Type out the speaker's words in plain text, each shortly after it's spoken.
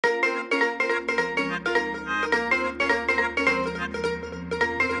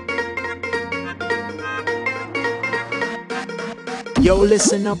Yo,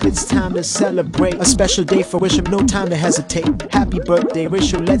 listen up, it's time to celebrate. A special day for Risha, no time to hesitate. Happy birthday,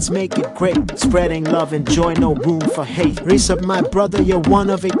 Risha, let's make it great. Spreading love and joy, no room for hate. Risha, my brother, you're one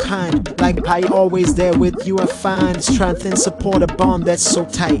of a kind. Like Pari, always there with you, I find strength and support, a bond that's so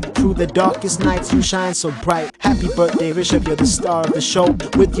tight. Through the darkest nights, you shine so bright. Happy birthday, Risha, you're the star of the show.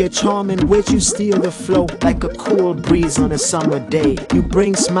 With your charm and wit, you steal the flow. Like a cool breeze on a summer day. You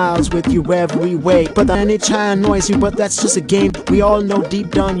bring smiles with you every way. But then it try annoys you, but that's just a game. We all know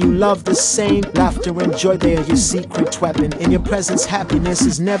deep down you love the same. Laughter and joy, they are your secret weapon. In your presence, happiness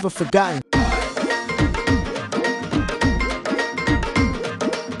is never forgotten.